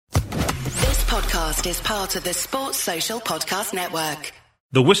podcast is part of the Sports Social Podcast Network.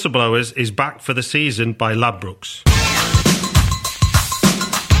 The Whistleblowers is back for the season by Ladbrokes.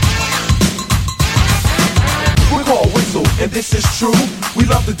 We're called Whistle, and this is true. We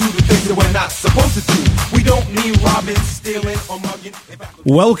love to do the things that we're not supposed to do. We don't need robbing, stealing, or mugging.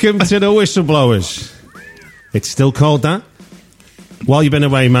 Welcome to the Whistleblowers. It's still called that. While you've been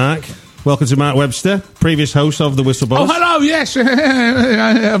away, Mark, welcome to Mark Webster, previous host of the Whistleblowers. Oh, hello, yes.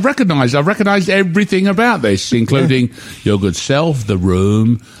 I've recognised everything about this, including your good self, the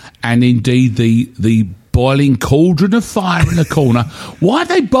room, and indeed the boiling cauldron of fire in the corner. Why'd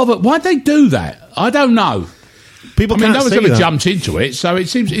they bother? Why'd they do that? I don't know. People no one's ever that. jumped into it, so it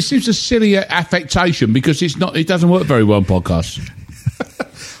seems a silly affectation because it doesn't work very well on podcasts.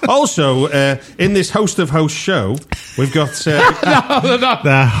 Also, in this host of hosts show, we've got No.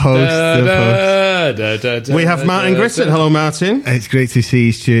 The host of hosts. we have Martin Gritton. Hello, Martin. It's great to see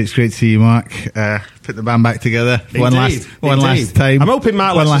you, Stuart. It's great to see you, Mark. Put the band back together. One last time. I'm hoping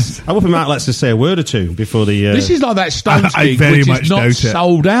Mark lets us say a word or two before the. This is like that Stones I gig, very which much is not doubt it.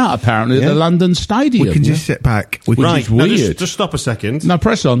 sold out apparently at the London Stadium. We can just sit back. We can right, just now weird. just stop a second. No,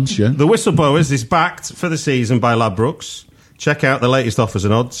 press on, sure. The Whistleblowers is backed for the season by Ladbrokes. Check out the latest offers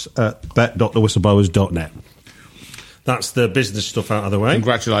and odds at bet.thewhistleblowers.net. That's the business stuff out of the way.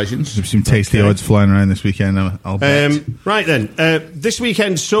 Congratulations. There's some tasty odds flying around this weekend, I'll bet. Right then, this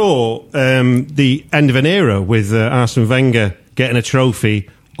weekend saw the end of an era with Arsene Wenger getting a trophy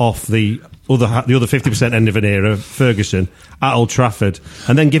off the other 50% end of an era, Ferguson, at Old Trafford,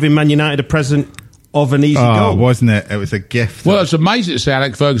 and then giving Man United a present of an easy goal. Wasn't it? It was a gift. Well, it's amazing to see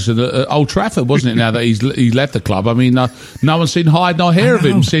Alex Ferguson at Old Trafford, wasn't it? Now that he left the club, I mean, no one's seen hide nor hair of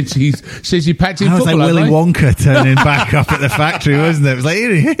him since he packed in I was football. like Willy Wonka turning back up at the factory, wasn't it? It was like,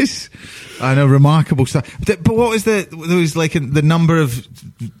 here he is. I know, remarkable stuff. But what was there was like the number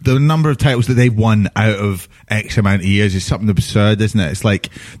of titles that they won out of X amount of years is something absurd, isn't it? It's like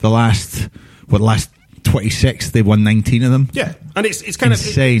the last 26, they won 19 of them. Yeah, and it's kind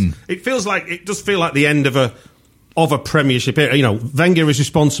insane. It does feel like the end of a Premiership era. You know, Wenger is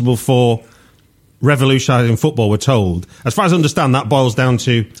responsible for revolutionising football, we're told. As far as I understand, that boils down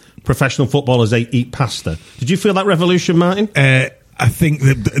to professional footballers eat pasta. Did you feel that revolution, Martin? I think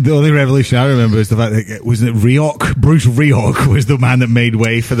the only revolution I remember is the fact that Bruce Rioch was the man that made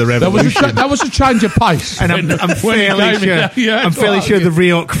way for the revolution. That was a change of pace. And I'm fairly sure the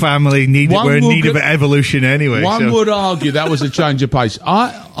Rioch family were in need of an evolution anyway. One would argue that was a change of pace.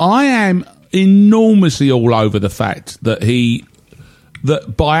 I am enormously all over the fact that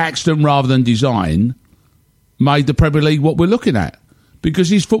that by accident rather than design made the Premier League what we're looking at, because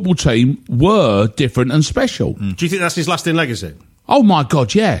his football team were different and special. Do you think that's his lasting legacy? Oh my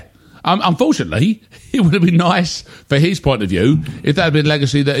God, yeah. Unfortunately, it would have been nice for his point of view if that had been a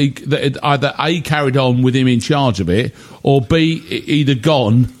legacy that it either A, carried on with him in charge of it, or B, he'd have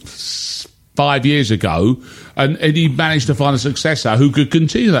gone 5 years ago and he managed to find a successor who could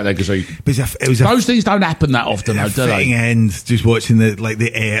continue that legacy. Those things don't happen that often, though, do they? End just watching the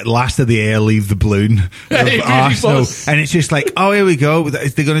last of the air leave the balloon of Arsenal, and it's just like, oh, here we go.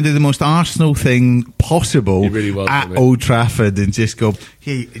 They're going to do the most Arsenal thing possible at Old Trafford and just go,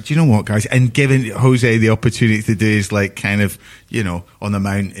 hey, do you know what, guys? And giving Jose the opportunity to do his kind of, on the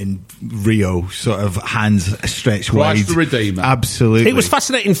mount in Rio, sort of hands stretched wide. Christ the Redeemer. Absolutely. It was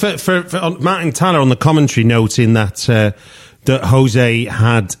fascinating for Martin Tyler on the commentary noting that Jose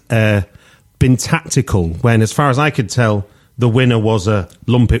had been tactical when, as far as I could tell, the winner was a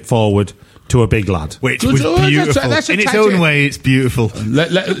lump it forward to a big lad. Which was beautiful. That's in its own way, it's beautiful.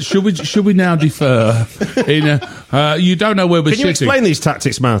 Should we now defer? You don't know where we're sitting. Can you explain these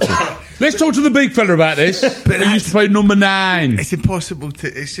tactics, Martin? Let's talk to the big fella about this. He used to play number 9. It's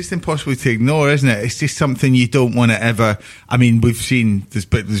just impossible to ignore, isn't it? It's just something you don't want to ever. I mean, we've seen there's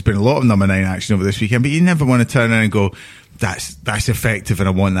been a lot of number 9 action over this weekend, but you never want to turn around and go, that's effective, and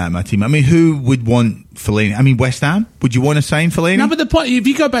I want that in my team. I mean, who would want Fellaini? I mean, West Ham? Would you want to sign Fellaini? No, but the point, if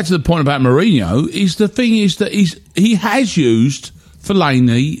you go back to the point about Mourinho, the thing is that he has used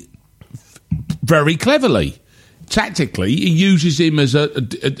Fellaini very cleverly. Tactically, he uses him as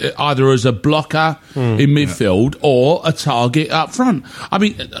either as a blocker in midfield or a target up front. I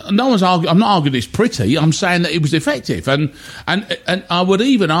mean, I'm not arguing it's pretty. I'm saying that it was effective, and I would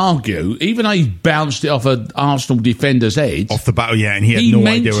even argue, even though he bounced it off an Arsenal defender's head off the battle, and he had no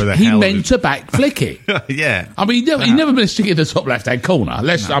idea where the hell he meant to back flick it. Yeah, I mean, he never been sticking in the top left-hand corner.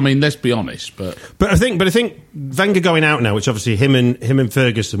 Let's be honest. But I think Wenger going out now, which obviously him and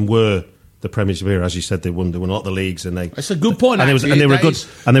Ferguson were the Premiership era, as you said, they won a lot of the leagues, and that's a good point. And they were good.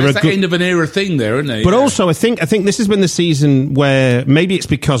 That's the end of an era thing there, isn't it? But also, I think this has been the season where maybe it's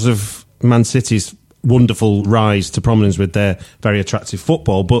because of Man City's wonderful rise to prominence with their very attractive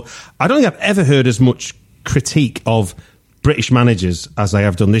football, but I don't think I've ever heard as much critique of British managers as I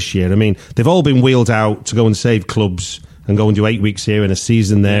have done this year. I mean, they've all been wheeled out to go and save clubs and go and do 8 weeks here and a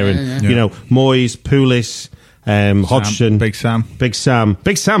season there, you know, Moyes, Pulis, Hodgson, Big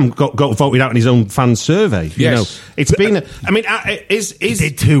Sam got voted out in his own fan survey. Yes. You know, it's been. He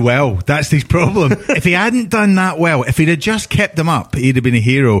did too well. That's his problem. If he hadn't done that well, if he'd have just kept them up, he'd have been a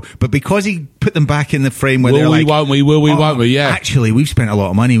hero. But because he put them back in the frame where they're like, won't we? Yeah. Actually, we've spent a lot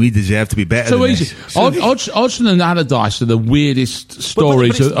of money. We deserve to be better. So than easy. This. Hodgson and Allardyce are the weirdest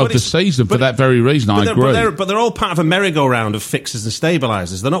stories of the season for that very reason. I agree. But they're all part of a merry-go-round of fixers and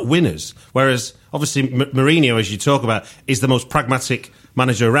stabilisers. They're not winners. Whereas, obviously, Mourinho, as you talk about, is the most pragmatic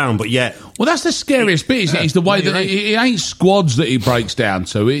manager around, but yet... Well, that's the scariest bit, isn't it? It's the way that it ain't squads that he breaks down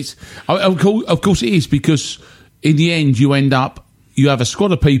to. It's of course it is, because in the end you end up, you have a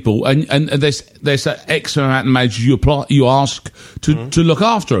squad of people and there's an X amount of managers you ask to look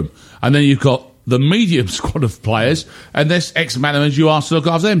after them. And then you've got the medium squad of players, and there's X amount of managers you ask to look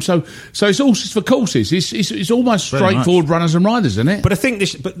after them. So it's all just for courses. It's almost straightforward runners and riders, isn't it? But I think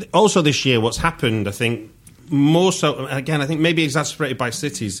this year, what's happened, I think, more so, again, I think maybe exacerbated by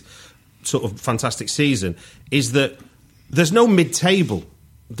City's sort of fantastic season, is that there's no mid-table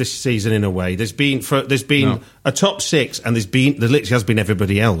this season in a way. There's been a top six, and there literally has been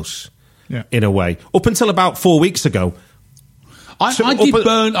everybody else in a way. Up until about 4 weeks ago.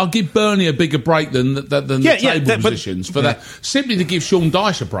 I'll give Burnley a bigger break than the table positions for that, simply to give Sean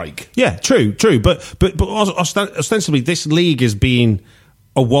Dyche a break. Yeah, true. But ostensibly, this league has been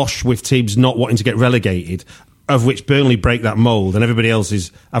awash with teams not wanting to get relegated, of which Burnley break that mould, and everybody else is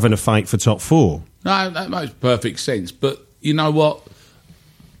having a fight for top four. No, that makes perfect sense. But you know what?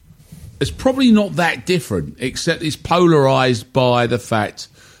 It's probably not that different, except it's polarised by the fact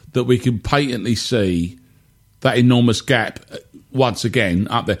that we can patently see that enormous gap once again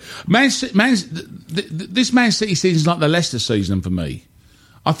up there. This Man City season is like the Leicester season for me.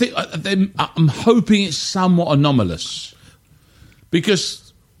 I think I'm hoping it's somewhat anomalous,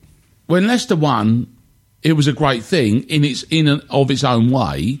 because when Leicester won, it was a great thing in its own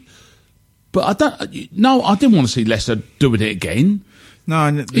way. But I didn't want to see Leicester doing it again. No,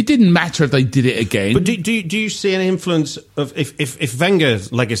 it didn't matter if they did it again. But do you see any influence of if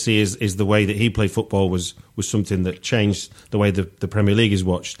Wenger's legacy is the way that he played football was something that changed the way the Premier League is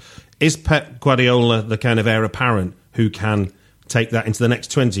watched? Is Pep Guardiola the kind of heir apparent who can take that into the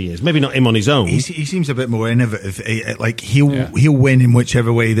next 20 years? Maybe not him on his own. He seems a bit more innovative. Like he'll win in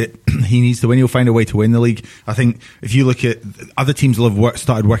whichever way that he needs to win. He'll find a way to win the league. I think if you look at other teams will have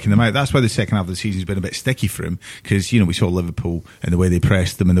started working them out. That's why the second half of the season has been a bit sticky for him, because we saw Liverpool and the way they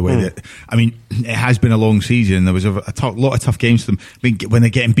pressed them and the way that, I mean, it has been a long season. There was a lot of tough games for them. I mean, when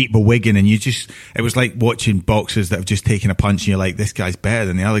they're getting beat by Wigan, and it was like watching boxers that have just taken a punch and you're like, this guy's better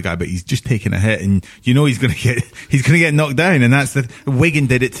than the other guy, but he's just taken a hit and he's going to get knocked down. And that's Wigan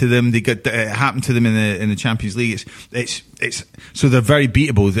did it to them. They got it happened to them in the Champions League. It's so they're very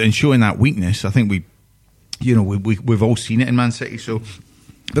beatable, and showing that weakness. I think we've all seen it in Man City. So,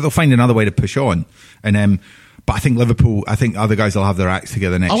 but they'll find another way to push on. And but I think Liverpool. I think other guys will have their acts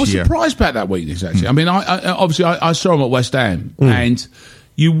together next year. I was surprised about that weakness, actually. I mean, I saw them at West Ham, and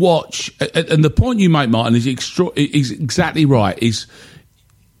you watch, and the point you make, Martin, is exactly right. Is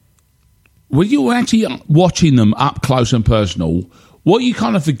when you're actually watching them up close and personal, what you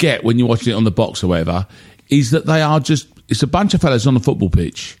kind of forget when you're watching it on the box or whatever is that they are it's a bunch of fellas on the football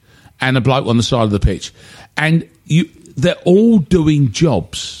pitch and a bloke on the side of the pitch. And they're all doing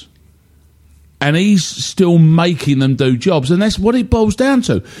jobs. And he's still making them do jobs. And that's what it boils down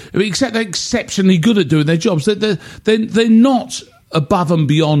to. I mean, except they're exceptionally good at doing their jobs. They're not above and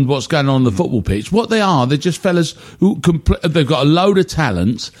beyond what's going on the football pitch. What they are, they're just fellas who they've got a load of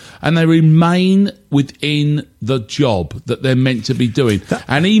talent, and they remain within the job that they're meant to be doing.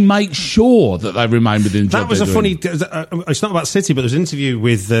 And he makes sure that they remain within the job. That was a funny. It's not about City, but there was an interview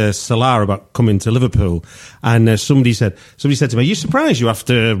with Salah about coming to Liverpool, and somebody said to me, "Are you surprised you have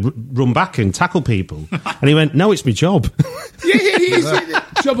to run back and tackle people?" And he went, "No, it's my job." Yeah,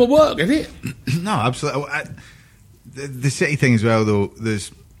 it's job of work, isn't it? No, absolutely. The City thing as well, though, there's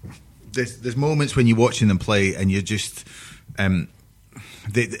moments when you're watching them play and you're just the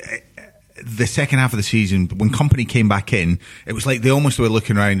second half of the season, when Kompany came back in, it was like they almost were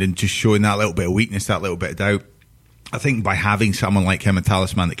looking around and just showing that little bit of weakness, that little bit of doubt. I think by having someone like him, a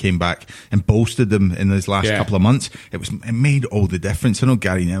talisman that came back and bolstered them in those last couple of months, it made all the difference. I know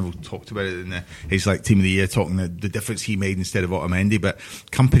Gary Neville talked about it in his team of the year, talking the difference he made instead of Otamendi. But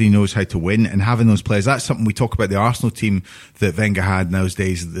Company knows how to win, and having those players, that's something we talk about. The Arsenal team that Wenger had in those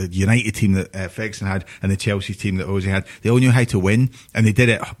days, the United team that Ferguson had, and the Chelsea team that Ozil had. They all knew how to win, and they did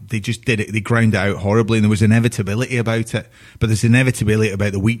it. They just did it. They ground it out horribly, and there was inevitability about it. But there's inevitability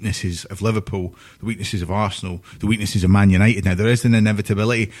about the weaknesses of Liverpool, the weaknesses of Arsenal, the weaknesses of Man United. Now there is an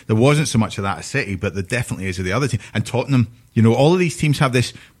inevitability. There wasn't so much of that at City, but there definitely is of the other team. And Tottenham, all of these teams have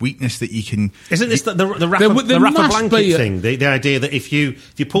this weakness that you can. Isn't this the Rafa blanket thing? The idea that if you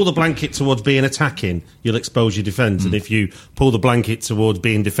pull the blanket towards being attacking, you'll expose your defence, and if you pull the blanket towards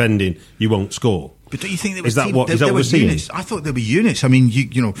being defending, you won't score. But don't you think is that what we're seeing? Units? I thought there were units. I mean,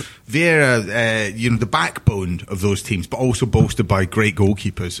 Vieira, the backbone of those teams, but also bolstered by great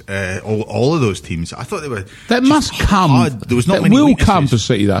goalkeepers. All of those teams. I thought they were. That must come. Hard. There was not that many will weaknesses. come for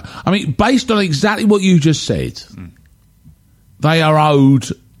City, though. I mean, based on exactly what you just said, they are owed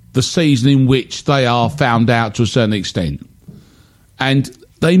the season in which they are found out to a certain extent, and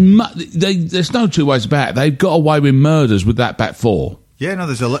there's no two ways about it. They've got away with murders with that back four. Yeah, no,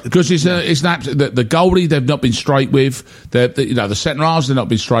 there's a lot because it's an absolute, the goalie they've not been straight with. The centre halves they've not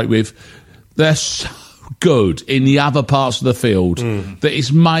been straight with. They're so good in the other parts of the field that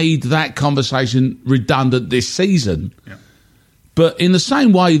it's made that conversation redundant this season. Yeah. But in the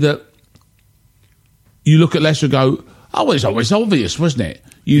same way that you look at Leicester and go, oh, well, it's always obvious, wasn't it?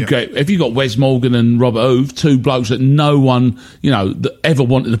 If you got Wes Morgan and Robert Hove, two blokes that no one, that ever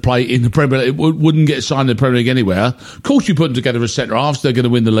wanted to play in the Premier League, wouldn't get signed in the Premier League anywhere. Of course, you put them together as centre halves, they're going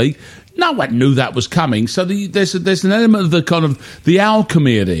to win the league. No one knew that was coming. So there's an element of the kind of the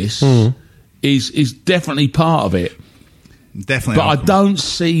alchemy of this is definitely part of it. Definitely, but I don't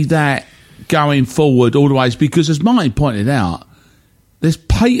see that going forward all the ways because, as Martin pointed out, there's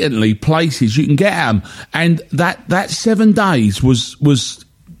patently places you can get at them, and that 7 days was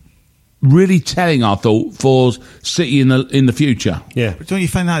really telling, I thought, for City in the future. Yeah, but don't you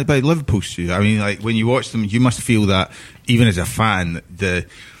find that about Liverpool, Stu? I mean, when you watch them, you must feel that even as a fan,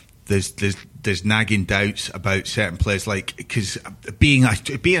 there's nagging doubts about certain players, because being a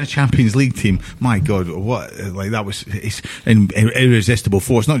Champions League team, my God, it's an irresistible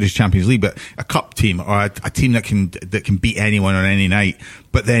force. Not just Champions League, but a cup team or a team that can beat anyone on any night.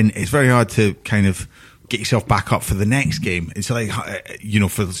 But then it's very hard to kind of get yourself back up for the next game. It's like,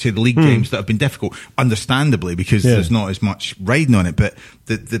 for say the league games that have been difficult, understandably, because there's not as much riding on it. But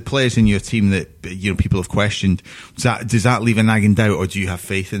the players in your team that people have questioned, does that leave a nagging doubt, or do you have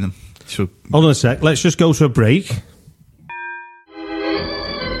faith in them? So, hold on a sec. Let's just go to a break.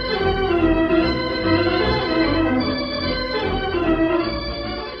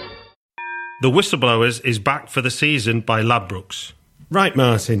 The Whistleblowers is back for the season by Ladbrokes. Right,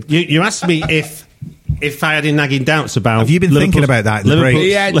 Martin. You asked me if I had any nagging doubts about. Have you been thinking about that in the break?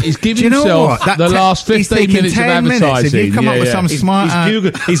 He's given himself the last 15 minutes of advertising. You've come up with some smart.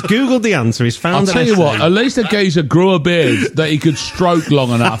 He's Googled the answer. He's found. I'll tell you what. At least the geezer grew a beard that he could stroke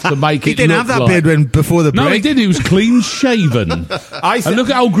long enough to make it. He didn't have that beard before the break. No, he did. He was clean shaven. And look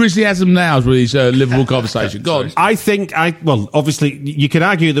at how Grizzly has him now with his Liverpool conversation. Go on. I think obviously you could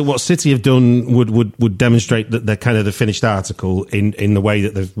argue that what City have done would demonstrate that they're kind of the finished article in the way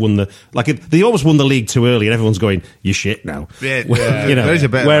that they've won they almost won the league too early, and everyone's going, "You're shit now."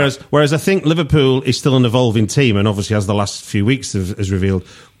 Whereas I think Liverpool is still an evolving team, and obviously, as the last few weeks has revealed,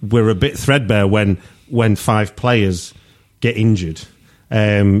 we're a bit threadbare when 5 players get injured.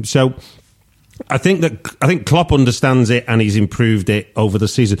 So I think Klopp understands it, and he's improved it over the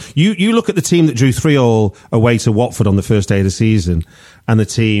season. You look at the team that drew 3-3 away to Watford on the first day of the season, and the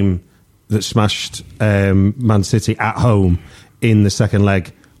team that smashed Man City at home in the second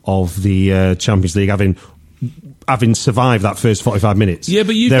leg of the Champions League, having survived that first 45 minutes. Yeah,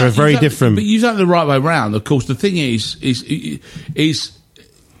 but they're a very different. But you've done it the right way round. Of course, the thing is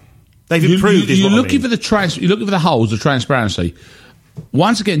they've improved. You're looking for the holes, the transparency.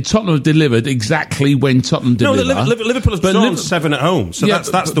 Once again, Tottenham have delivered exactly when Tottenham delivered. No, Liverpool have drawn 7 at home, so that's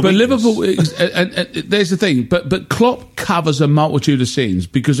the weakness. Liverpool, and there's the thing. But Klopp covers a multitude of sins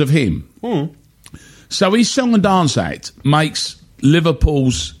because of him. So his song and dance act makes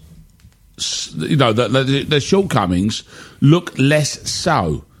Liverpool's, their shortcomings look less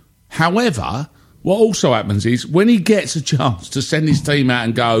so. However, what also happens is when he gets a chance to send his team out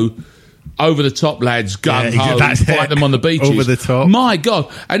and go, over the top lads, gung ho, that's fight them on the beaches. Over the top. My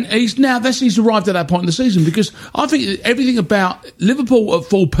God. And he's arrived at that point in the season, because I think everything about Liverpool at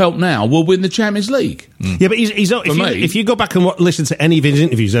full pelt now will win the Champions League. Yeah, but if you go back and listen to any of his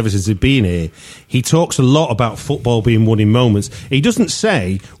interviews ever since he's been here, he talks a lot about football being won in moments. He doesn't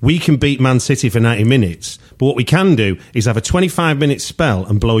say we can beat Man City for 90 minutes, but what we can do is have a 25-minute spell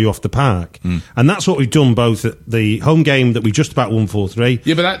and blow you off the park. And that's what we've done both at the home game that we just about won 4-3.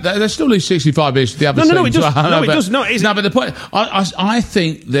 Yeah, but that still leaves 65 minutes to the other team. No, it does. No, it does. No, but the point, I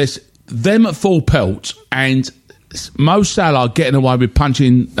think there's them at full pelt and Mo Salah getting away with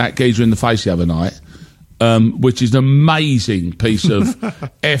punching that geezer in the face the other night, which is an amazing piece of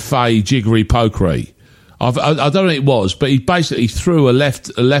FA jiggery pokery. I don't know what it was, but he basically threw a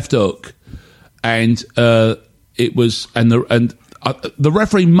left hook, and it was the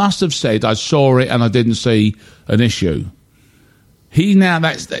referee must have said, "I saw it and I didn't see an issue."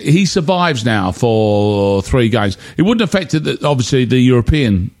 He survives now for 3 games. It wouldn't affect obviously the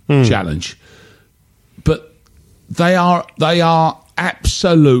European challenge, but they are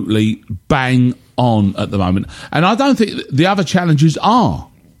absolutely bang on at the moment, and I don't think the other challenges are.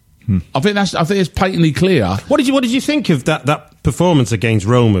 I think it's patently clear. What did you think of that performance against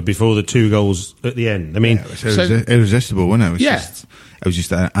Roma before the 2 goals at the end? I mean, it was irresistible, wasn't it? It was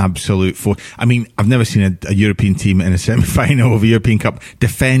just an absolute force. I mean, I've never seen a European team in a semi-final of a European Cup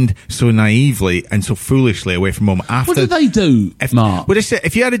defend so naively and so foolishly away from home. What did they do, Mark? Well,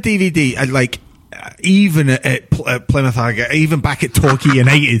 if you had a DVD, even at Plymouth Argyle, even back at Torquay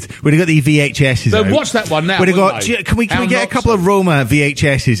United, we'd have got the VHSs. They'd watch that one now. We'd have got. Can we get a couple of Roma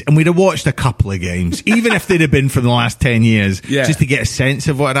VHSs, and we'd have watched a couple of games, even if they'd have been from the last 10 years, just to get a sense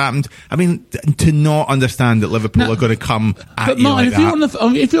of what had happened. I mean, to not understand that Liverpool are going to come at you like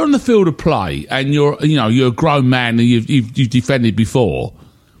that. If you're on the field of play and you're a grown man and you've defended before,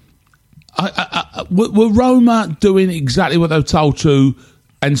 were Roma doing exactly what they were told to?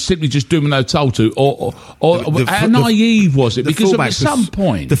 And simply just doing what they were told to, or how naive was it? Because at some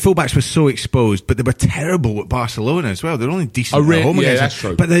point, the fullbacks were so exposed, but they were terrible at Barcelona as well. They're only decent at home. Yeah, that's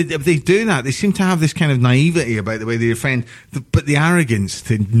true. But they do that. They seem to have this kind of naivety about the way they defend, but the arrogance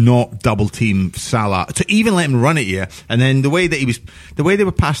to not double team Salah, to even let him run at you, and then the way they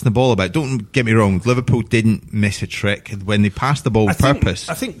were passing the ball about. Don't get me wrong, Liverpool didn't miss a trick when they passed the ball with purpose.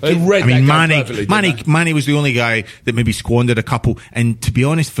 Mane was the only guy that maybe squandered a couple, and to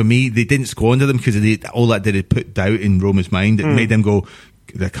be honest, for me, they didn't squander them because all that did is put doubt in Roma's mind. It made them go,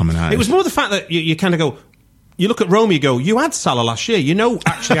 they're coming at us. It was more the fact that you kind of go, you look at Roma, you go, you had Salah last year. You know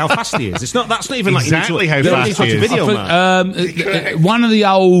actually how fast he is. That's not even exactly like how fast he is. Video, one of the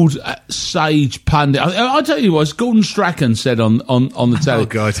old sage pundits, I'll tell you what, Gordon Strachan said on the telly. Oh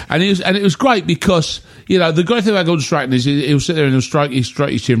God! And it was great because the great thing about Gordon Strachan is he'll sit there and he'll stroke his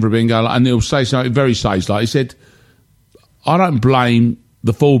chin for a bingo, and he'll say something very sage like he said, "I don't blame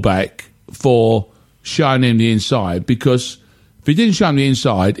the fullback for showing him the inside, because if he didn't show him the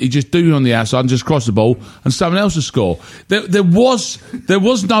inside, he'd just do it on the outside and just cross the ball and someone else would score." There was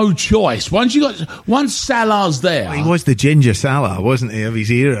no choice. Once Salah's there, well, he was the ginger Salah, wasn't he, of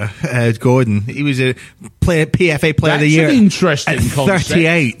his era? Gordon, he was a PFA Player of the Year. That's an interesting concept.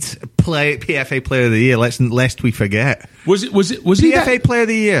 38 PFA Player of the Year. Lest we forget. Was he PFA Player of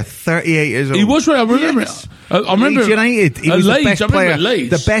the Year? 38 years old. He was. I remember. Yes. I remember Leeds United. He was the best player. Leeds.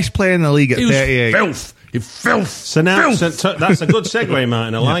 The best player in the league at 38. He filth. So now, that's a good segue,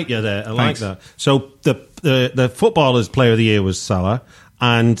 Martin. I like you there. I like that. So the footballers' Player of the Year was Salah,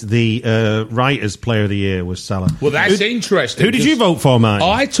 and the writers' Player of the Year was Salah. Well, that's interesting. Who did you vote for, Martin?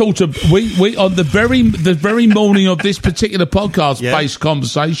 I talked we on the very morning of this particular podcast-based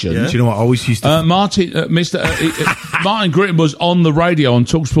conversation. Yeah. Do you know what I always used to? Martin Gritton was on the radio on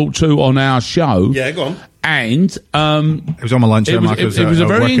TalkSport 2 on our show. Yeah, go on. And it was on my lunch. It was a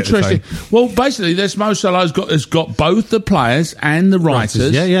very interesting. Well, basically, this Mo Salah has got both the players and the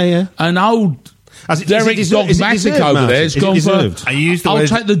writers. Yeah. An old Derek Dogmatic over there has gone for. I'll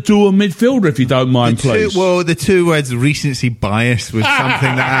take the dual midfielder if you don't mind, please. The 2 words recency bias was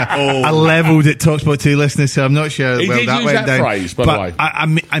something that I levelled at TalkSport 2 listeners, so I'm not sure that went down. Phrase, by the way. I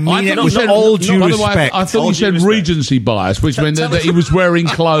mean it with all due respect. I thought you said regency bias, which meant that he was wearing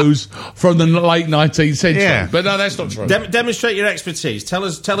clothes from the late 19th century. Yeah. But no, that's not true. Demonstrate your expertise. Tell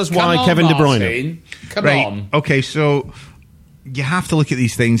us why Kevin De Bruyne. Come on. Okay, so you have to look at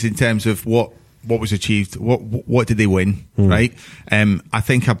these things in terms of what what was achieved, what did they win, right? I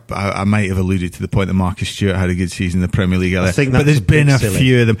think I might have alluded to the point that Marcus Stewart had a good season in the Premier League, but there's been a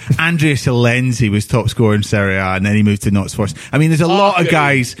few of them. Andrea Silenzi was top scorer in Serie A, and then he moved to Notts Forest. I mean, there's a lot of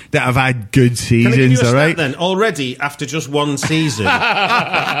guys that have had good seasons. Can I give you a all right? stat then? Already, after just one season,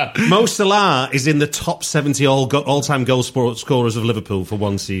 Mo Salah is in the top 70 all-time goal scorers of Liverpool for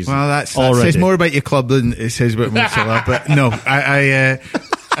one season. Well, that says more about your club than it says about Mo Salah. But no,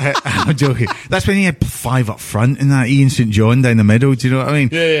 I'm joking. That's when he had 5 up front and that Ian St John down the middle. Do you know what I mean?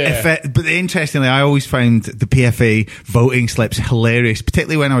 Yeah. But interestingly, I always found the PFA voting slips hilarious,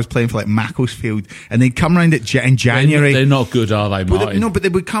 particularly when I was playing for like Macclesfield, and they'd come round in January. They're not good, are they, Martin? But they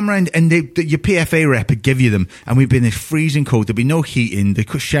would come round and your PFA rep would give you them, and we'd be in this freezing cold. There'd be no heating.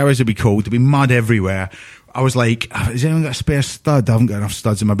 The showers would be cold. There'd be mud everywhere. I was like, has anyone got a spare stud? I haven't got enough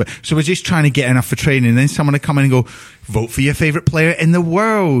studs in my boot. So we're just trying to get enough for training. And then someone would come in and go, vote for your favourite player in the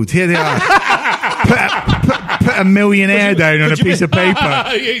world. Here they are. put a millionaire down on a piece of paper.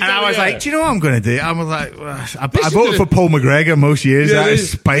 And I was like, do you know what I'm going to do? I was like, I voted for Paul McGregor most years. That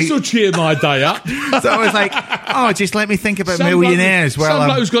is spite. This will cheer my day up. So I was like, just let me think about millionaires. Some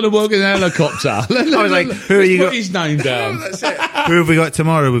bloke's got to work in a helicopter. I was like, who are you got? Put his name down. That's it. Who have we got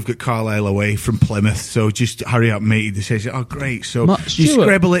tomorrow? We've got Carlisle away from Plymouth. So just hurry up, mate. He says, great. So you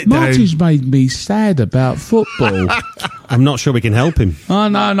scribble it down. Martin's made me sad about football. I'm not sure we can help him. Oh,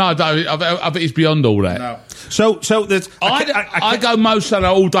 no, I bet he's beyond all that. No. So there's... I go Mo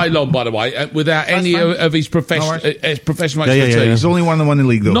Salah all day long, by the way, without any of his professional expertise. There's only one in the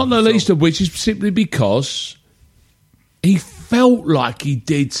league, though. Not the least of which is simply because he felt like he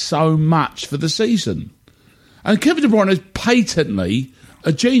did so much for the season. And Kevin De Bruyne is patently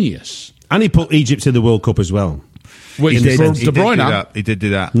a genius. And he put Egypt in the World Cup as well. Which He did De Bruyne. He did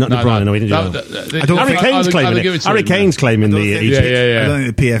do that. Not De Bruyne, no, he didn't do that. Harry Kane's claiming the Egypt. I don't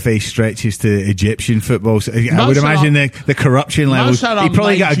think the PFA stretches to Egyptian football. So I would imagine the corruption levels. He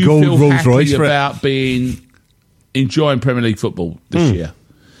probably got a gold Rolls Royce for it. About enjoying Premier League football this year.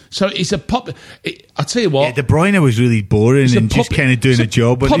 So it's a I tell you what. Yeah, De Bruyne was really boring and just kind of doing a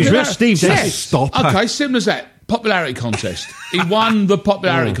job. But Steve stop. Okay, similar as that. Popularity contest. He won the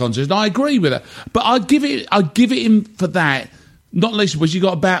popularity contest, and I agree with that. But I give it him for that. Not least because you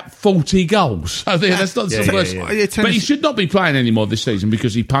got about 40 goals. So that's not the worst. But he should not be playing anymore this season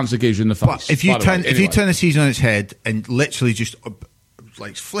because he punts the geezer in the face. But if you turn the season on its head and literally just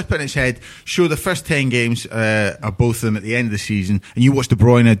like flip it on its head, show the first 10 games of both of them at the end of the season, and you watch De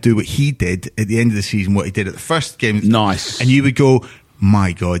Bruyne do what he did at the end of the season, what he did at the first game. Nice. And you would go,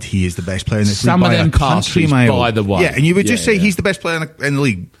 my God, he is the best player in this league. Some of them country passes, mile. by the way. Yeah, and you would just say he's the best player in the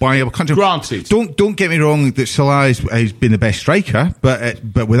league by a country. Granted. Don't get me wrong that Salah has been the best striker,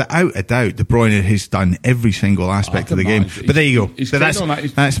 but without a doubt, De Bruyne has done every single aspect of the game. But there you go. So that's my.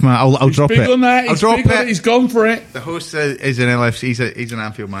 I'll drop it. I'll drop it. He's gone for it. The host is an LFC. He's an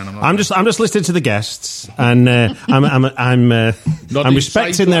Anfield man. I'm just listening to the guests, and I'm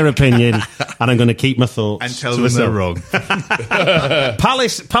respecting their opinion, and I'm going to keep my thoughts and tell them they're wrong.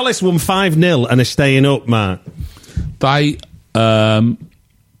 Palace won 5-0 and are staying up, Mark.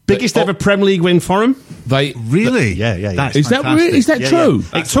 Biggest ever Premier League win for them. Really? Yeah. Is that true?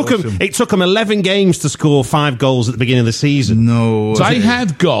 It took them 11 games to score 5 goals at the beginning of the season. No, they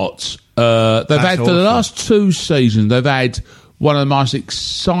have got. They've had for the last 2 seasons. They've had one of the most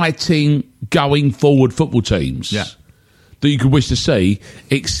exciting going forward football teams that you could wish to see,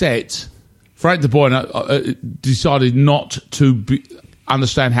 except Frank De Bruyne decided not to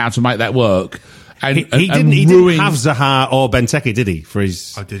understand how to make that work. And he didn't have Zaha or Benteke, did he? For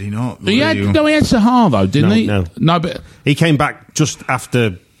his, did he not? He had Zaha though, didn't he? No, but he came back just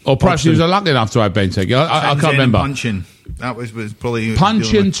after. Or perhaps he was lucky enough to have Benteke. I can't remember. Punching. That was probably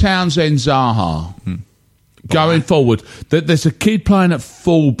Punching Townsend Zaha. Going forward, there's a kid playing at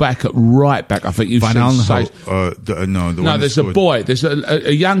full back, at right back. I think you've seen. No, there's a boy. There's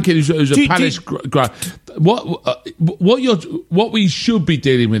a young kid who's a Palace. What we should be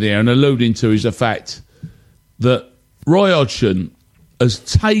dealing with here and alluding to is the fact that Roy Hodgson has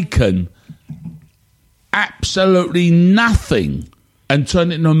taken absolutely nothing and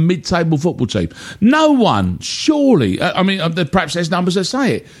turned it into a mid-table football team. No one, surely. I mean, perhaps there's numbers that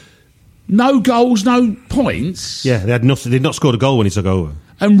say it. No goals, no points. Yeah, they had nothing. They'd not scored a goal when he took over.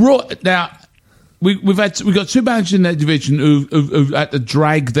 And now we've got 2 managers in that division who've had to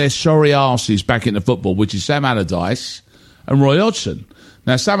drag their sorry arses back into football, which is Sam Allardyce and Roy Hodgson.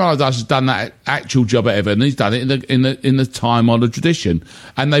 Now, Sam Allardyce has done that actual job at Everton. He's done it in the time-honoured tradition,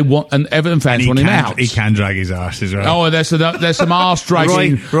 and Everton fans want him out. He can drag his arse as well. Oh, there's some arse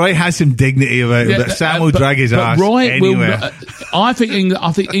dragging. Roy has some dignity about him, but Sam will drag his arse anywhere. I think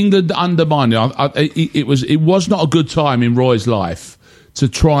England undermined it. It was not a good time in Roy's life to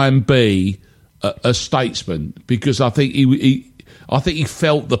try and be a statesman, because I think he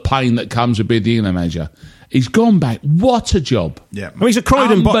felt the pain that comes with being the England manager. He's gone back. What a job! Yeah, I mean, he's a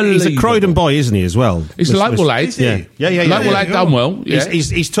Croydon boy. He's a Croydon boy, isn't he? As well, he's a local lad. Yeah. Local lad done well. Yeah.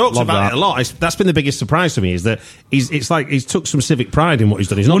 He's talked about it a lot. That's been the biggest surprise to me, is that it's like he's took some civic pride in what he's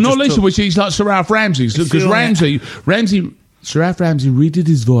done. He's not least of which he's like Sir Ralph Ramsey, because Sir Ralph Ramsey redid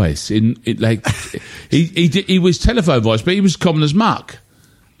his voice he was telephone voice, but he was common as muck.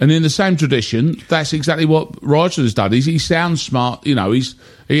 And in the same tradition, that's exactly what Roger has done. He sounds smart, he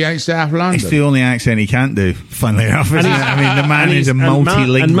ain't South London. It's the only accent he can't do, funnily enough, isn't it? I mean, the man is a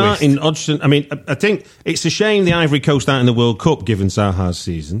multilingualist. And Martin Hodgson, I mean, I think it's a shame the Ivory Coast aren't in the World Cup, given Zaha's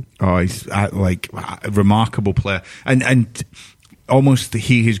season. Oh, he's a remarkable player. And almost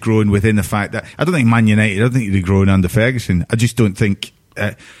he has grown within the fact that, I don't think Man United, I don't think he'd grown under Ferguson. I just don't think...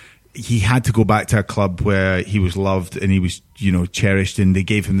 he had to go back to a club where he was loved and he was, cherished, and they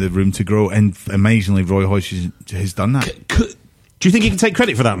gave him the room to grow. And amazingly, Roy Hodgson has done that. Do you think he can take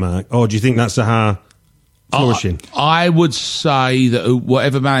credit for that, Mark? Or do you think that's Zaha flourishing? I would say that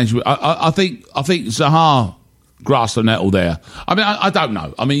whatever management... I think Zaha grasped the nettle there. I mean, I don't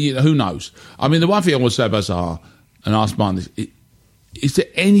know. I mean, who knows? I mean, the one thing I would say about Zaha, and ask Martin this, is there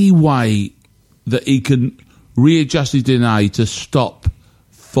any way that he can readjust his DNA to stop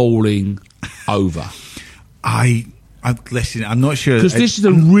falling over? Listen, I'm not sure, because this is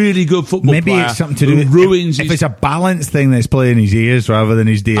a really good football maybe player. It's something to do with if it's a balance thing that's playing his ears rather than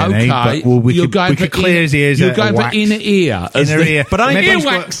his DNA. Okay, but we could clear his ears. You're going for inner ear, but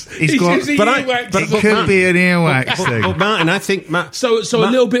earwax. It could be an earwax thing. But Martin, I think so a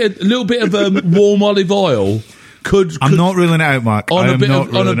little bit of warm olive oil. I'm not ruling it out, Mark. On a bit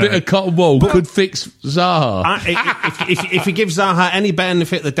of cotton wool could fix Zaha. If you give Zaha any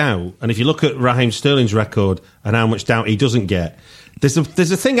benefit of the doubt, and if you look at Raheem Sterling's record and how much doubt he doesn't get, there's a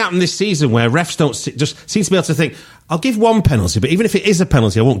thing happened this season where refs just seem to be able to think, I'll give one penalty, but even if it is a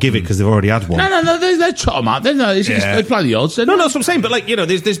penalty, I won't give it because they've already had one. No, they're trotting up. They play the odds. No, that's what I'm saying. But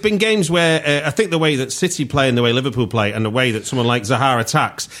there's been games where I think the way that City play and the way Liverpool play and the way that someone like Zaha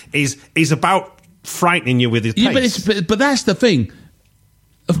attacks is about frightening you with his pace. Yeah, but that's the thing.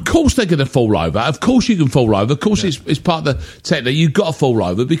 Of course they're going to fall over. Of course you can fall over. Of course it's part of the technique. You've got to fall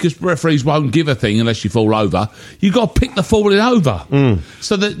over because referees won't give a thing unless you fall over. You've got to pick the falling over.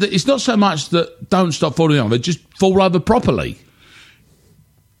 So that it's not so much that don't stop falling over, just fall over properly.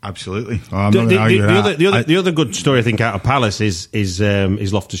 Absolutely. I'm not going to argue that. The other good story I think out of Palace is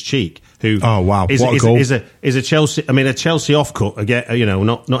Loftus-Cheek, who is a Chelsea. I mean, a Chelsea off-cut again.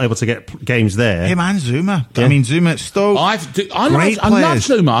 Not able to get games there. Him and Zuma. Yeah. I mean, Zuma at Stoke. I love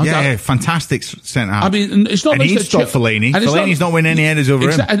Zuma. Yeah, fantastic centre half. I mean, it's not. And he'd stop Fellaini. Fellaini's not winning any headers over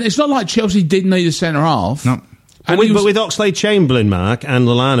him. And it's not like Chelsea didn't need a centre half. No. But with Oxlade-Chamberlain, Mark, and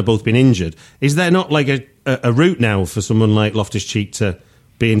Lallana both been injured, is there not like a route now for someone like Loftus-Cheek to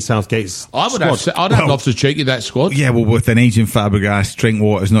be in Southgate's squad? I'd have Loftus-Cheek in that squad. Yeah, well, with an aging Fabregas,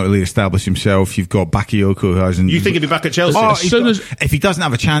 Drinkwater's not really established himself. You've got Bakayoko who hasn't... You think he'd be back at Chelsea? If he doesn't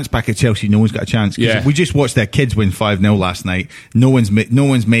have a chance back at Chelsea, no one's got a chance. Yeah. We just watched their kids win 5-0 last night. No one's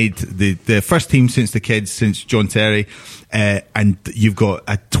made the first team since the kids, since John Terry. And you've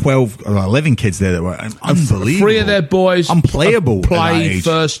got 12 or 11 kids there that were unbelievable. 3 of their boys unplayable played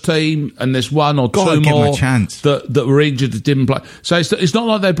first team, and there's 1 or 2 more that were injured that didn't play. So it's not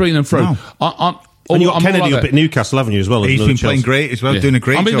like they're bringing them through. No. And you've got Kennedy up at Newcastle, haven't you, as well? He's been playing great as well, doing a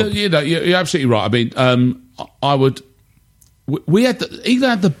great job. You're absolutely right. I mean, England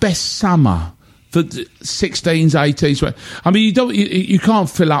had the best summer for 16s, 18s. I mean, you can't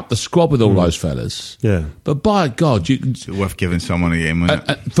fill up the squad with all those fellas. Yeah. But by God, you can... It's worth giving someone a game, wouldn't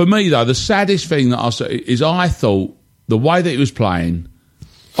it? For me, though, the saddest thing that I saw is I thought the way that he was playing,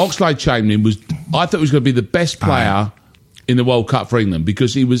 Oxlade-Chamberlain I thought he was going to be the best player in the World Cup for England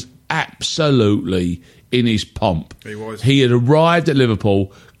because he was absolutely in his pomp. He was. He had arrived at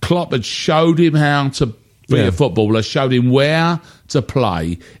Liverpool. Klopp had showed him how to be a footballer, showed him where to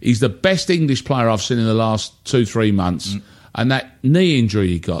play. He's the best English player I've seen in the last 2-3 months. And that knee injury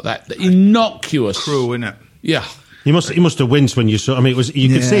he got, that innocuous... Cruel, isn't it? Yeah. He must have winced when you saw... I mean, you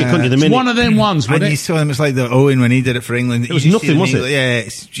could see it, couldn't you? The minute. It's one of them ones, wasn't it? And you saw him, it's like the Owen when he did it for England. It was nothing, was it? Yeah,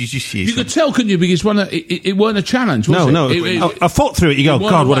 you could tell, couldn't you? Because it weren't a challenge, was it? No. I fought through it. You go,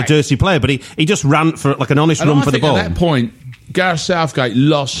 God, what a dirty player. But he just ran for like an honest run for the ball. At that point, Gareth Southgate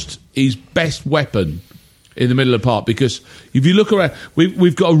lost his best weapon in the middle of the park, because if you look around,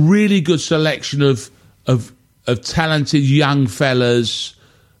 we've got a really good selection of talented young fellas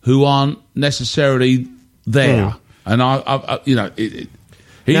who aren't necessarily there, and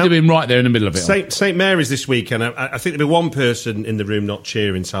he'd have been right there in the middle of it. St Mary's this weekend. I think there'll be one person in the room not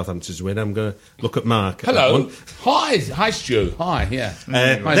cheering Southampton's win. I'm going to look at Mark. Hello. Hi, Stu. Hi, yeah.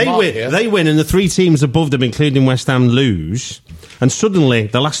 They win, and the three teams above them, including West Ham, lose. And suddenly,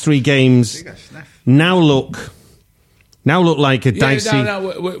 the last three games now look like a dicey...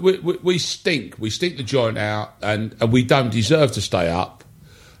 No, we stink. We stink the joint out, and we don't deserve to stay up.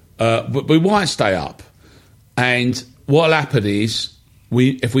 But we might stay up. And what'll happen is,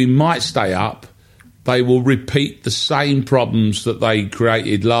 if we might stay up, they will repeat the same problems that they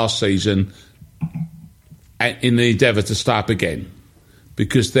created last season in the endeavour to stay up again.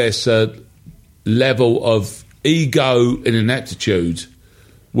 Because there's a level of ego and ineptitude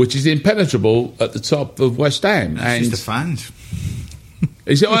which is impenetrable at the top of West Ham. It's just the fans.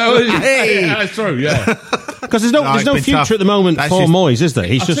 Is it? Hey! Yeah, that's true, yeah. Because there's no future tough. At the moment for Moyes, is there?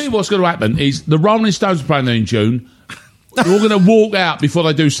 I'll tell you what's going to happen is the Rolling Stones are playing there in June. They're all going to walk out before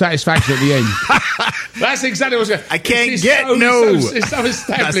they do Satisfaction at the end. That's exactly what's going to happen. I can't get no. It's so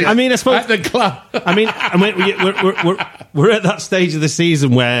established I suppose, at the club. We're at that stage of the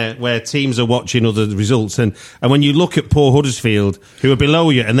season where teams are watching other results, and when you look at poor Huddersfield, who are below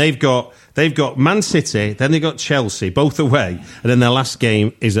you, and they've got Man City, then they've got Chelsea, both away, and then their last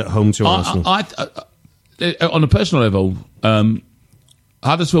game is at home to Arsenal. On a personal level,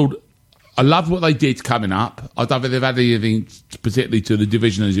 Huddersfield, I love what they did coming up. I don't think they've had anything particularly to the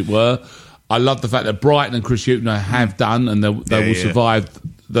division, as it were. I love the fact that Brighton and Chris Hughton have done, and they will survive.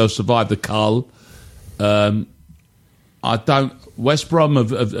 They'll survive the cull. West Brom are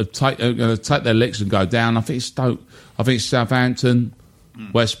going to take their licks and go down. I think it's Stoke. I think it's Southampton,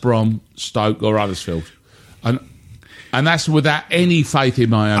 West Brom, Stoke, or Huddersfield, and that's without any faith in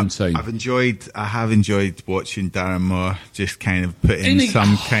my own team. I have enjoyed watching Darren Moore just kind of put in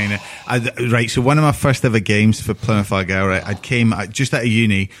some kind of... Right, so one of my first ever games for Plymouth Argyle, right, I came just out of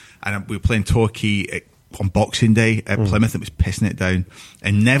uni, and we were playing Torquay on Boxing Day at Plymouth. It was pissing it down.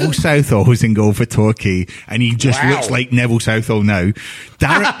 And Neville Southall was in goal for Torquay, and he just looks like Neville Southall now.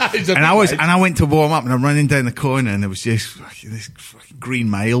 Darren, and I went to warm up, and I'm running down the corner, and there was just this Green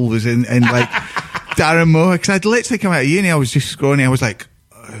Mile was in like... Darren Moore, because I'd literally come out of uni, I was just scrolling, I was like,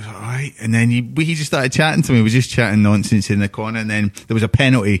 all right, and then he just started chatting to me. We were just chatting nonsense in the corner, and then there was a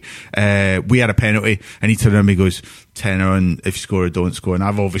penalty. We had a penalty, and he turned around and he goes, tenner on if you score or don't score. And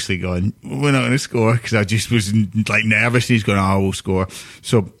I've obviously gone, we're not going to score, because I just was like nervous. He's going, we'll score.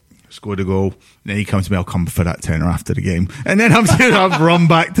 So scored a goal. And then he comes to me, I'll come for that tenner after the game. And then I've run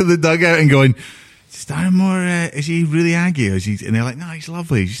back to the dugout and going, is Darren Moore, is he really aggy? And they're like, no, he's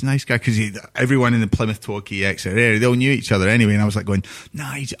lovely. He's a nice guy. Because everyone in the Plymouth Torquay Exeter area, they all knew each other anyway. And I was like going, no,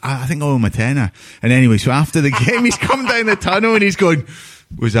 I think I owe him a tenner. And anyway, so after the game, he's come down the tunnel and he's going,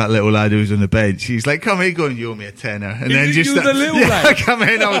 was that little lad who was on the bench? He's like, come here, going, you owe me a tenner. And then just the little lad. Come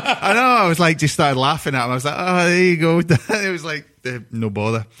in. I was like, just started laughing at him. I was like, oh, there you go. It was like, no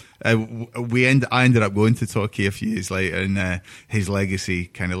bother. I ended up going to Torquay a few years later, and his legacy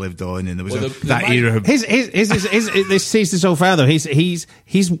kind of lived on. And there was that era. This season so far, though, he's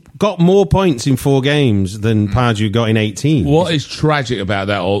got more points in 4 games than Pardew got in 18. What is tragic about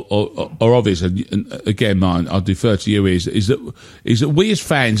that, or obvious, and again, mine, I'll defer to you, is that we as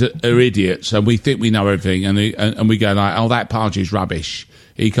fans are idiots, and we think we know everything, and we go like, that Pardew's rubbish.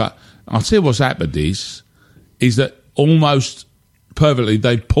 I'll tell you what's happened is that almost perfectly,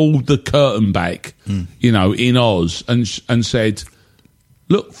 they pulled the curtain back, in Oz, and said,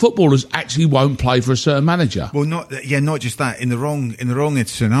 look, footballers actually won't play for a certain manager. Well, not just that. In the wrong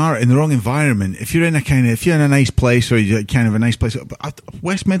scenario, in the wrong environment. If you're in a nice place, or you're kind of a nice place,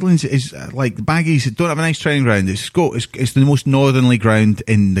 West Midlands is like the Baggies don't have a nice training ground. It's the most northerly ground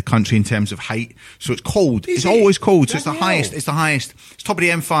in the country in terms of height. So it's cold. It's always cold. So it's the highest. It's the highest. It's top of the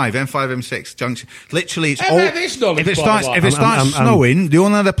M5, M6 junction. Literally, it's if it starts snowing, the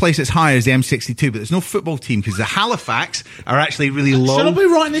only other place that's higher is the M62. But there's no football team because the Halifax are actually really low.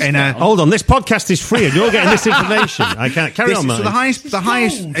 Right this hold on, this podcast is free and you're getting this information. I can't carry on, man. So the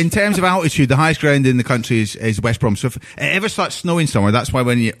highest in terms of altitude, the highest ground in the country is West Brom. So if it ever starts snowing somewhere, that's why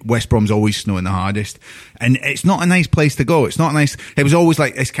West Brom's always snowing the hardest. And it's not a nice place to go. It's not nice. It was always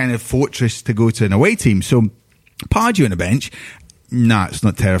like this kind of fortress to go to an away team. So Pardew on the bench, nah, it's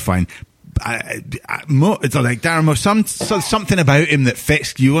not terrifying. it's like Darren Moore, something about him that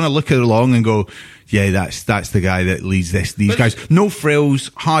fits. You want to look along and go, yeah, that's the guy that leads these guys. No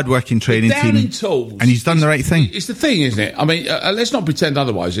frills, hard-working training team. In tools, and he's done the right thing. It's the thing, isn't it? I mean, let's not pretend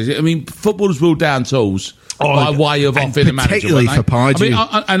otherwise, is it? I mean, footballers will down tools by way of off-field manager. Particularly for Pardew.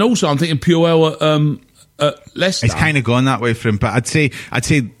 I mean, and also I'm thinking Puel Leicester. It's kind of gone that way for him, but I'd say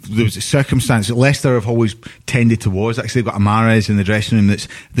there was a circumstance that Leicester have always tended towards. Actually, they've got a Mahrez in the dressing room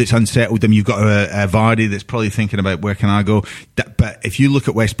that's unsettled them. You've got a Vardy that's probably thinking about where can I go. But if you look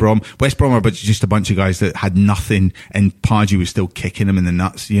at West Brom are just a bunch of guys that had nothing, and Pardew was still kicking them in the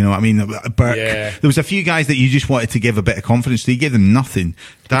nuts. You know what I mean? Burke. Yeah. There was a few guys that you just wanted to give a bit of confidence to. You gave them nothing.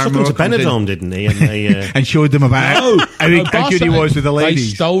 He took them to Benidorm, didn't he? And, they, and showed them about how good he was with the ladies.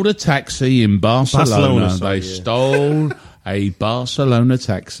 They stole a taxi in Barcelona. They stole a Barcelona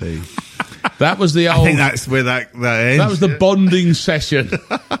taxi. That was the old... I think that's where that ends. That was the bonding session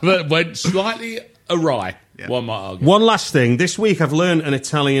that went slightly awry, one might argue. One last thing. This week I've learned an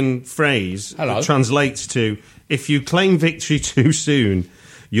Italian phrase that translates to, if you claim victory too soon,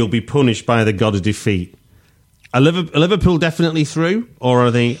 you'll be punished by the god of defeat. Are Liverpool definitely through, or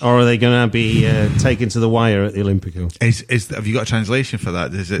are they going to be taken to the wire at the Olympico? Have you got a translation for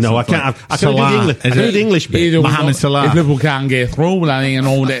that? Is it no, I can't. I can do the English. I can do the English bit. Mohamed Salah. If Liverpool can't get through, and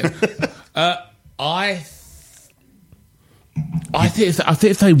all that. I think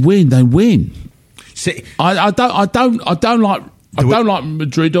if they win, they win. See, I don't like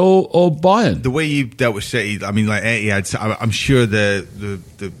Madrid or Bayern. The way you dealt with City, I mean, like Etihad, I'm sure the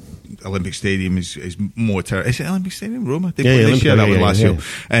Olympic Stadium is more terrifying. Is it Olympic Stadium, Roma? They played this year, that was last year.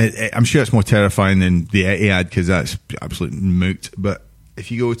 I'm sure it's more terrifying than the Etihad because that's absolute moot. But if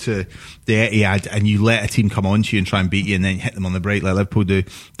you go to the Etihad and you let a team come on to you and try and beat you and then hit them on the break like Liverpool do,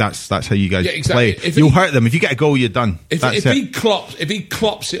 that's how you guys play. You'll hurt them. If you get a goal, you're done. If he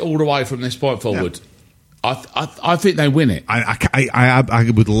clops it all the way from this point forward, I think they win it. I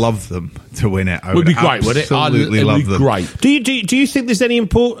would love them to win it. Would be great, would it? Absolutely love them. Great. Do you think there's any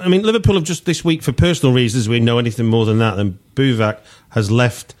important? I mean, Liverpool have just this week, for personal reasons, we know anything more than that. Then Buvac has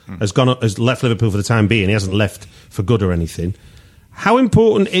left Liverpool for the time being. He hasn't left for good or anything. How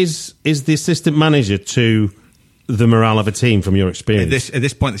important is the assistant manager to the morale of a team from your experience? At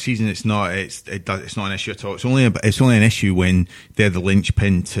this point in the season, it's not an issue at all. It's only an issue when they're the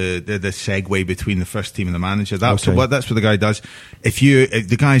linchpin they're the segue between the first team and the manager. That's what the guy does. If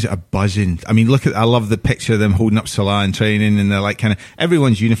the guys are buzzing, I mean, I love the picture of them holding up Salah in training, and they're like kind of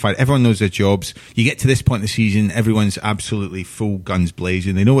everyone's unified. Everyone knows their jobs. You get to this point in the season, everyone's absolutely full guns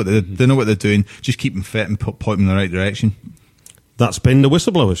blazing. They know what they're doing. Just keep them fit and point them in the right direction. That's been the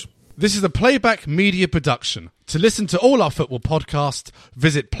Whistleblowers. This is a Playback Media production. To listen to all our football podcasts,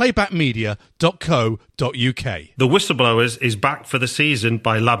 visit playbackmedia.co.uk. The Whistleblowers is back for the season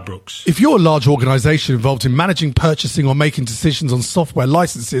by Ladbrokes. If you're a large organisation involved in managing, purchasing or making decisions on software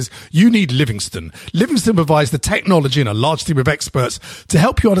licences, you need Livingston. Livingston provides the technology and a large team of experts to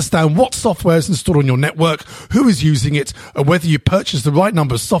help you understand what software is installed on your network, who is using it, and whether you purchase the right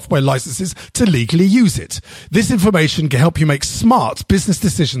number of software licences to legally use it. This information can help you make smart business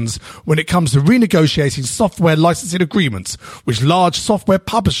decisions when it comes to renegotiating software licensing agreements with large software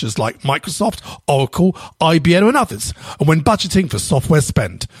publishers like Microsoft, Oracle, IBM and others, and when budgeting for software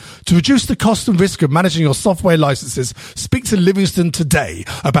spend. To reduce the cost and risk of managing your software licenses, speak to Livingston today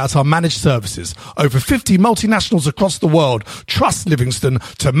about our managed services. Over 50 multinationals across the world trust Livingston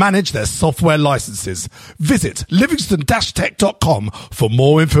to manage their software licenses. Visit livingston-tech.com for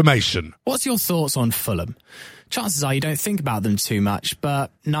more information. What's your thoughts on Fulham? Chances are you don't think about them too much,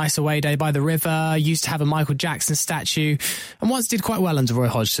 but nice away day by the river, used to have a Michael Jackson statue, and once did quite well under Roy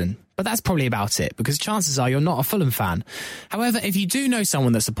Hodgson. But that's probably about it, because chances are you're not a Fulham fan. However, if you do know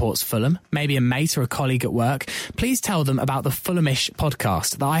someone that supports Fulham, maybe a mate or a colleague at work, please tell them about the Fulhamish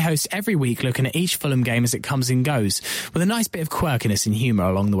podcast that I host every week, looking at each Fulham game as it comes and goes, with a nice bit of quirkiness and humour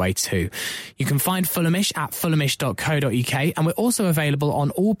along the way too. You can find Fulhamish at fulhamish.co.uk, and we're also available on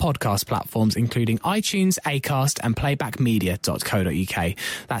all podcast platforms, including iTunes, Acast and playbackmedia.co.uk.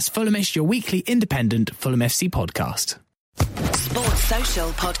 That's Fulhamish, your weekly independent Fulham FC podcast. Sports Social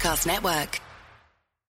Podcast Network.